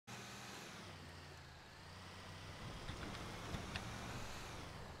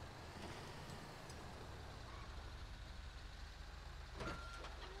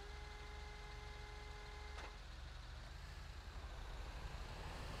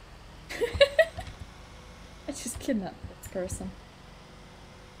kidnap this person.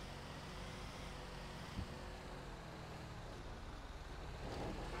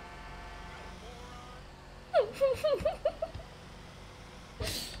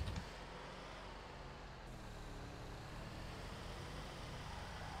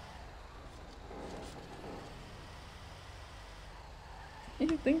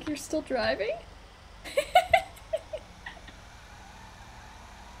 You think you're still driving?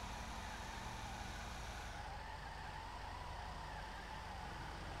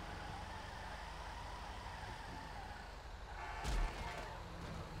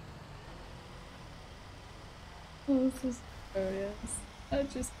 Oh, this is hilarious. I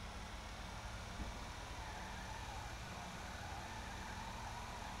just...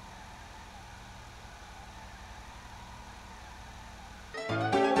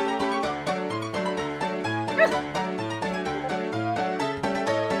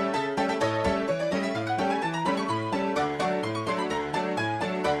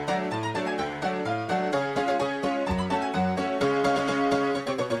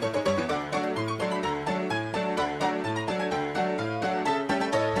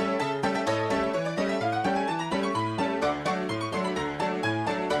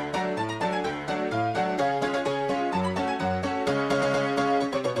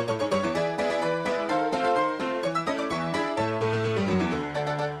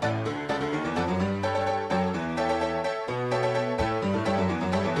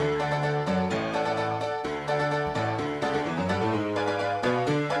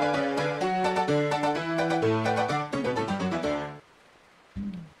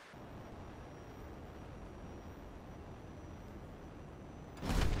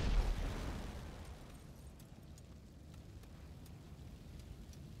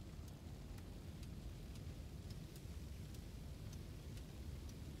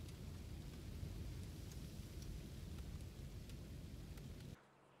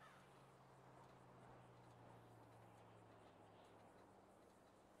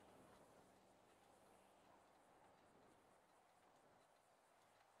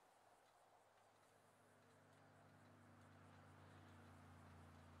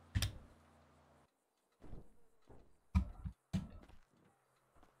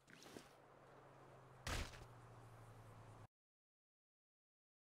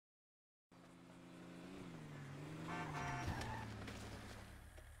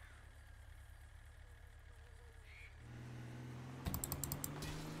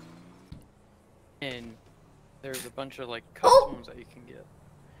 And there's a bunch of like Oh! customs that you can get.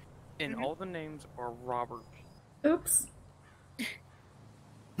 And all the names are Robert. Oops.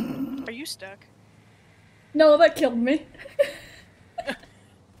 Are you stuck? No, that killed me.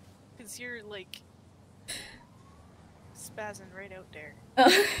 Cause you're like spazzing right out there.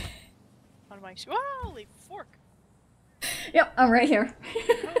 On my holy fork! Yep, I'm right here.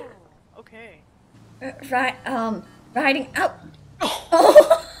 Oh, okay. Right, riding out.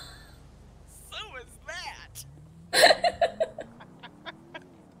 Oh! So is that.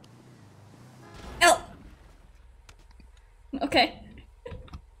 Oh! Okay.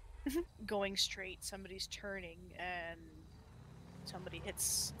 Going straight, somebody's turning, and somebody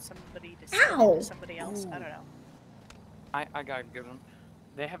hits somebody to Ow! somebody else. I don't know. I gotta give them.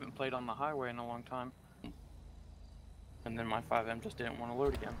 They haven't played on the highway in a long time. And then my 5M just didn't want to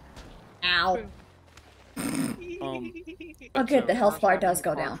load again. Ow. But good, so the health cars bar having does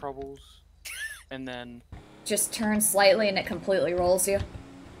go car down. Troubles, and then Just turn slightly and it completely rolls you.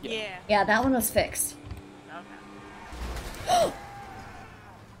 Yeah. Yeah, that one was fixed. Okay.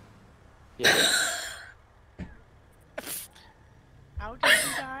 yeah, How did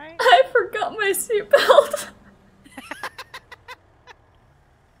you die? I forgot my seatbelt.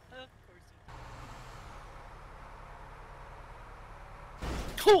 Of course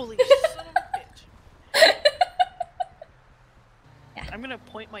you. Holy son of a bitch! Yeah. I'm gonna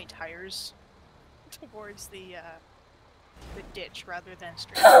point my tires towards the ditch rather than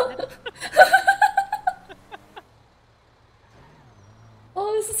straight ahead.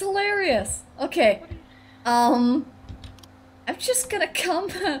 Oh, this is hilarious. Okay. I'm just gonna come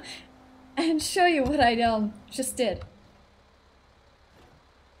and show you what I just did.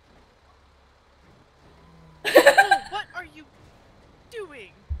 Oh, what are you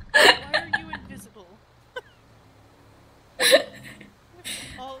doing? Why are you invisible?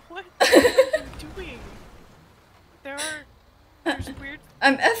 Oh, what are you doing? There's weird.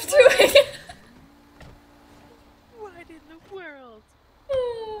 I'm F2ing. What in the world?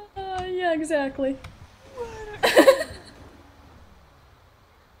 Yeah, exactly. What are you?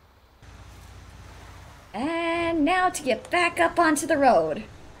 And now to get back up onto the road.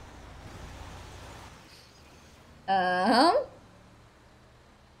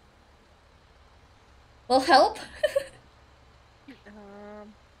 Will help?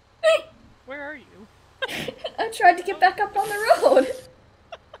 Where are you? I'm trying to get back up on the road.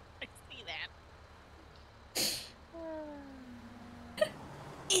 I see that.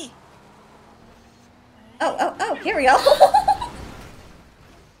 Oh, here we go.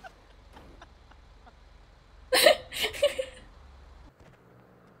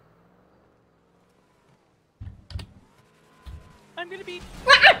 I'm gonna be.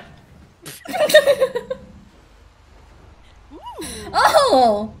 Ooh,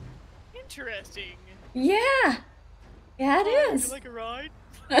 Oh! interesting. Yeah. Yeah, it Would is. you like a ride?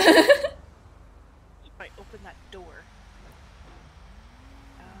 If I open that door.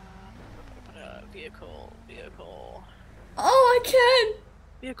 Vehicle. Oh, I can.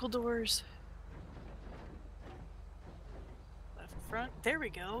 Vehicle doors. Left front. There we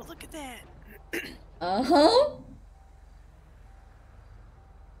go. Look at that. Uh-huh.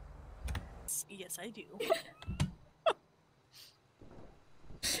 Yes, I do.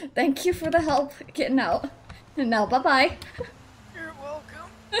 Thank you for the help getting out. And now, bye-bye. You're welcome.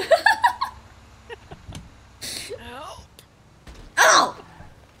 Help. Ow!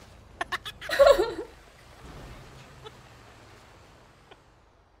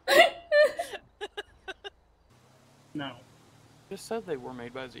 No. Just said they were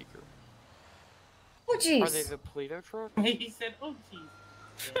made by Zeker. Oh, Are they jeez. the Polito truck? He said, "Oh, geez."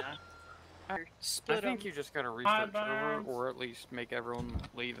 Yeah. I Split think 'em. you just gotta research over, Barnes. or at least make everyone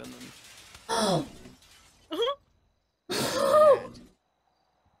leave and then.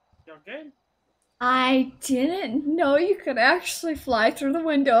 Y'all good? I didn't know you could actually fly through the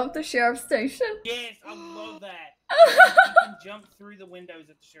window of the sheriff's station. Yes, I love that. You can jump through the windows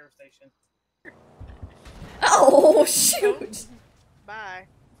at the sheriff's station. Oh, shoot. Bye.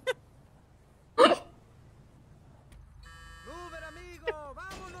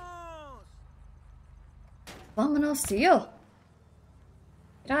 Vámonos to you.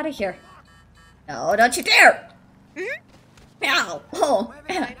 Get out of here. No, don't you dare! Ow! Oh,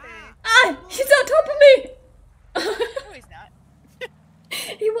 man. Ah! He's on top of me! No, he's not.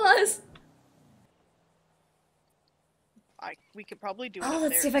 He was. We could probably do it. Oh, up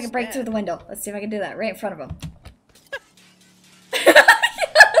let's there see if I can break instead. through the window. Let's see if I can do that right in front of him.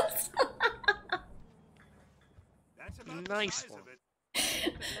 Yes! Nice one.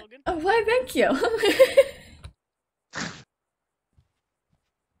 Logan? Oh, why, thank you.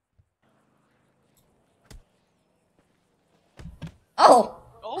 Oh!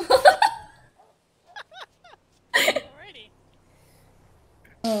 Oh. Alrighty.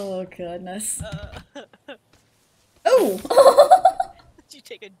 Oh, goodness. Did Oh! you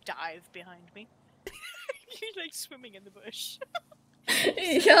take a dive behind me? You're like swimming in the bush. You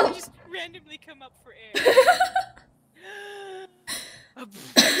Yep. just randomly come up for air.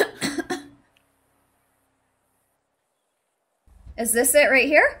 Is this it right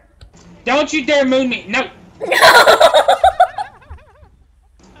here? Don't you dare moon me! No!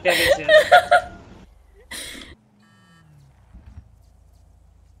 That is it.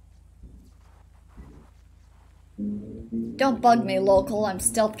 Don't bug me, local. I'm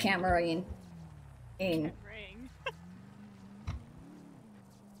stealth cameraing. Ring.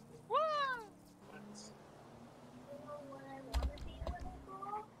 Woo!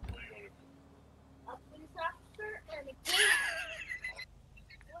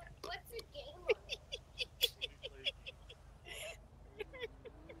 What's a game?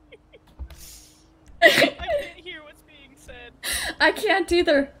 I can't hear what's being said, I can't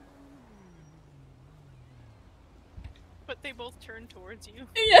either. but they both turn towards you.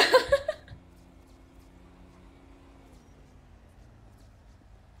 Yeah.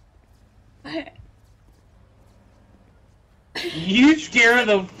 You scare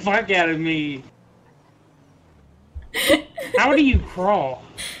the fuck out of me. How do you crawl?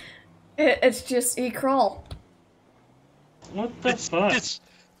 It's just e-crawl. What the fuck?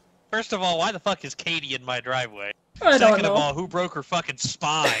 First of all, why the fuck is Katie in my driveway? I don't Second know. of all, who broke her fucking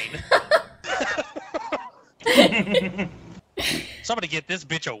spine? Somebody get this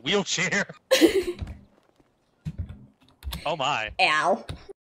bitch a wheelchair. Oh my. Ow.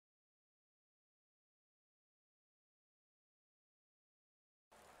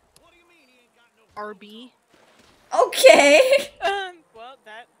 RB. Okay. Well,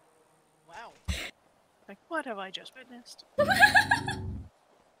 that. Wow. Like, what have I just witnessed?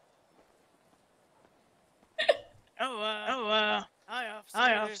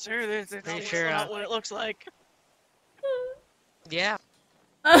 Hi, officer. This is not what it looks like. Yeah.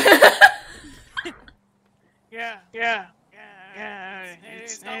 Yeah.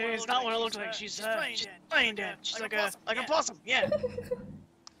 It's not what it looks like. She's fine. Laying down. She's like a possum. Yeah.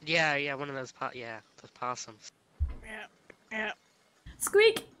 Yeah, one of those those possums. Yeah.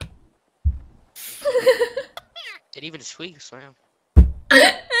 Squeak! It even squeaks, wow.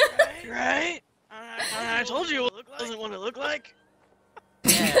 Right? I told you it wasn't what it looked like.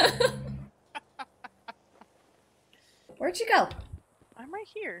 Yeah. Where'd you go? I'm right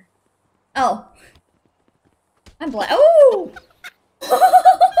here. Oh. I'm black. Oh!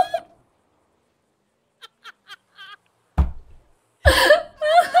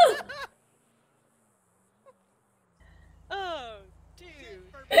 Oh,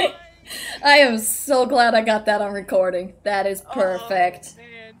 dude. I am so glad I got that on recording. That is perfect. Oh,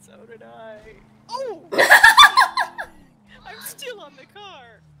 man, so did I. Oh! I'm still on the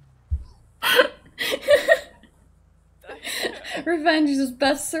car. Revenge is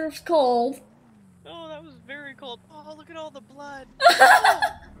best served cold. Oh, that was very cold. Oh, look at all the blood. Oh,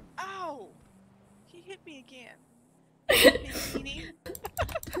 ow! He hit me again. Hit me, Beanie.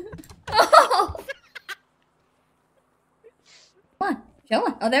 Oh. Come on, show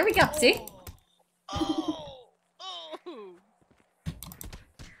on. Oh, there we go. See? Oh!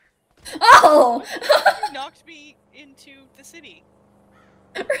 Oh! You knocked me into the city.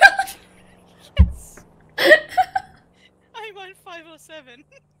 Yes! I'm on 507.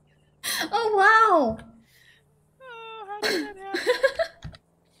 Oh, wow! Oh, how did that happen?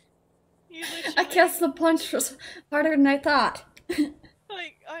 You literally... I guess the punch was harder than I thought.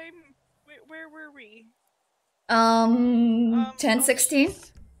 Like, where were we? 10, 16?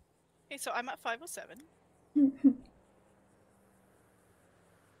 Okay, so I'm at 507.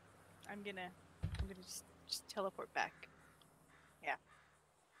 I'm gonna just teleport back. Yeah.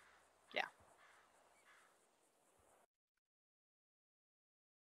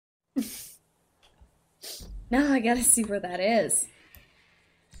 Now I gotta see where that is.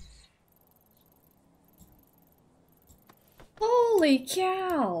 Holy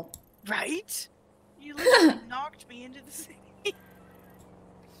cow! Right? You literally knocked me into the city.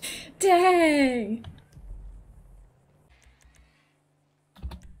 Dang!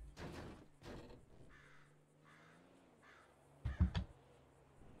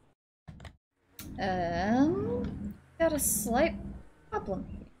 Got a slight problem.